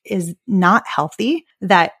 which is not healthy,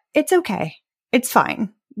 that it's okay. It's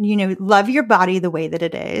fine. Love your body the way that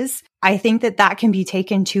it is. I think that that can be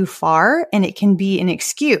taken too far, and it can be an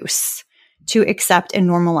excuse to accept and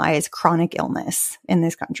normalize chronic illness in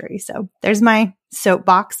this country. So there's my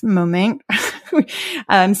soapbox moment.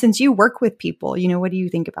 Since you work with people, what do you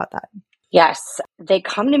think about that? Yes, they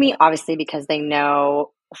come to me obviously because they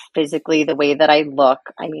know physically the way that I look.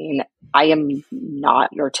 I mean, I am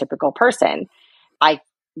not your typical person. I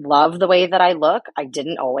love the way that I look. I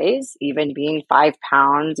didn't always, even being 5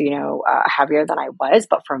 pounds, heavier than I was.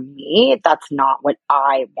 But for me, that's not what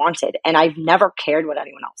I wanted. And I've never cared what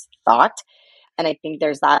anyone else thought. And I think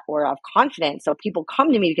there's that aura of confidence. So people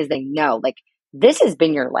come to me because they know, like, this has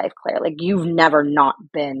been your life, Claire. Like, you've never not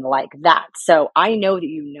been like that. So I know that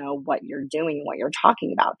you know what you're doing and what you're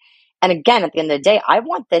talking about. And again, at the end of the day, I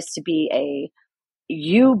want this to be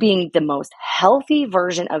you being the most healthy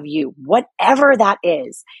version of you, whatever that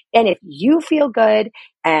is. And if you feel good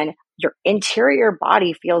and your interior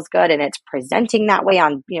body feels good and it's presenting that way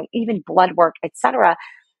on, even blood work, etc.,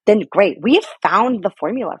 then great. We have found the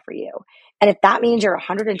formula for you. And if that means you're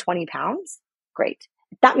 120 pounds, great.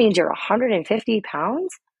 If that means you're 150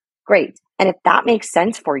 pounds, great. And if that makes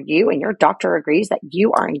sense for you and your doctor agrees that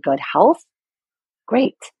you are in good health,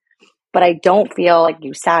 great. But I don't feel, like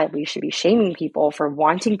you said, we should be shaming people for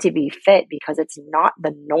wanting to be fit because it's not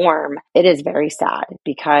the norm. It is very sad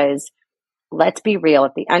because let's be real.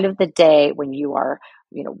 At the end of the day, when you are,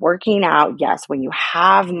 working out, yes. When you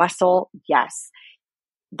have muscle, yes.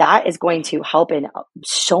 That is going to help in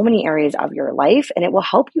so many areas of your life, and it will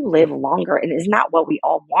help you live longer. And isn't that what we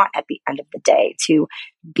all want at the end of the day? To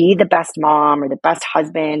be the best mom or the best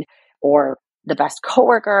husband or the best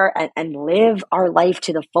coworker and live our life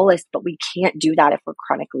to the fullest. But we can't do that if we're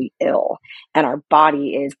chronically ill and our body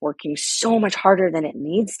is working so much harder than it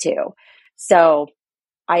needs to. So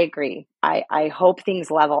I agree. I hope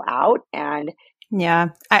things level out. And yeah,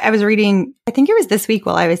 I was reading, I think it was this week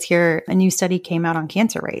while I was here, a new study came out on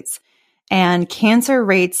cancer rates. And cancer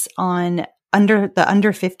rates on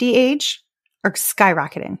under 50 age are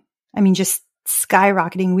skyrocketing. I mean, just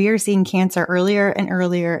skyrocketing. We are seeing cancer earlier and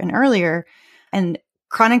earlier and earlier. And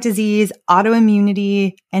chronic disease,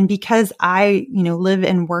 autoimmunity. And because I, live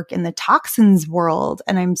and work in the toxins world,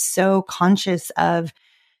 and I'm so conscious of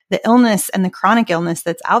the illness and the chronic illness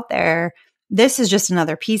that's out there, this is just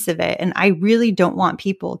another piece of it. And I really don't want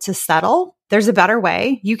people to settle. There's a better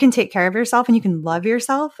way. You can take care of yourself and you can love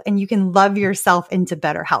yourself, and you can love yourself into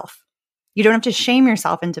better health. You don't have to shame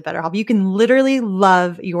yourself into better health. You can literally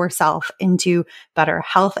love yourself into better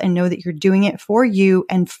health and know that you're doing it for you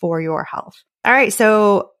and for your health. All right.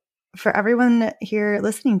 So for everyone here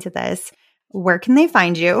listening to this, where can they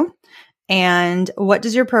find you? And what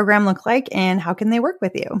does your program look like? And how can they work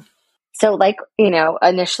with you? So like,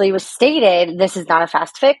 initially was stated, this is not a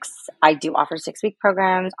fast fix. I do offer 6-week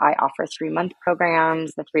programs. I offer 3-month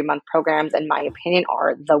programs. The 3-month programs, in my opinion,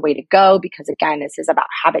 are the way to go because, again, this is about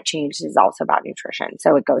habit change. This is also about nutrition.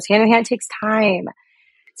 So it goes hand in hand, takes time.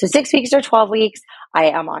 So 6 weeks or 12 weeks, I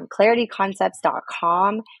am on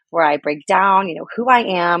clarityconcepts.com where I break down, who I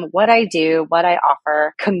am, what I do, what I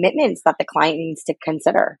offer, commitments that the client needs to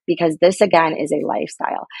consider because this, again, is a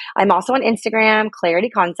lifestyle. I'm also on Instagram, Clarity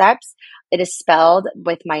Concepts. It is spelled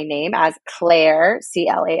with my name as Claire,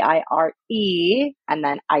 Claire, and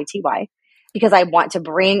then ITY, because I want to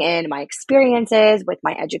bring in my experiences with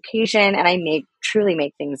my education and I truly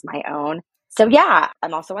make things my own. So yeah,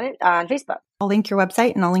 I'm also on Facebook. I'll link your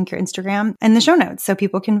website and I'll link your Instagram in the show notes so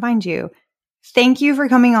people can find you. Thank you for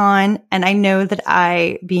coming on. And I know that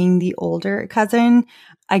I, being the older cousin,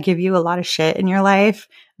 I give you a lot of shit in your life,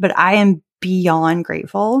 but I am beyond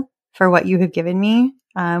grateful for what you have given me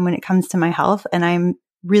when it comes to my health. And I'm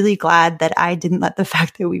really glad that I didn't let the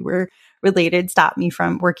fact that we were related stop me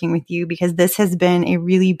from working with you, because this has been a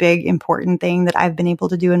really big, important thing that I've been able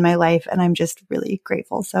to do in my life. And I'm just really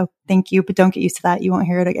grateful. So thank you, but don't get used to that. You won't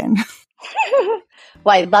hear it again.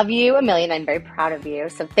 Well, I love you a million. I'm very proud of you.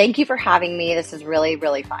 So thank you for having me. This is really,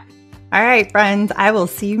 really fun. All right, friends, I will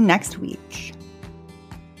see you next week.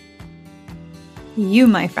 You,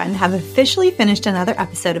 my friend, have officially finished another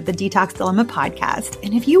episode of the Detox Dilemma podcast.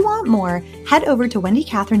 And if you want more, head over to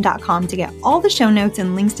wendycatherine.com to get all the show notes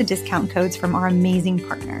and links to discount codes from our amazing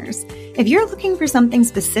partners. If you're looking for something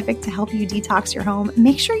specific to help you detox your home,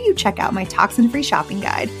 make sure you check out my toxin-free shopping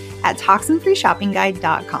guide at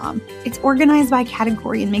toxinfreeshoppingguide.com. It's organized by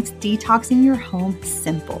category and makes detoxing your home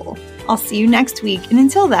simple. I'll see you next week. And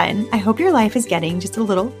until then, I hope your life is getting just a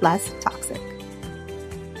little less toxic.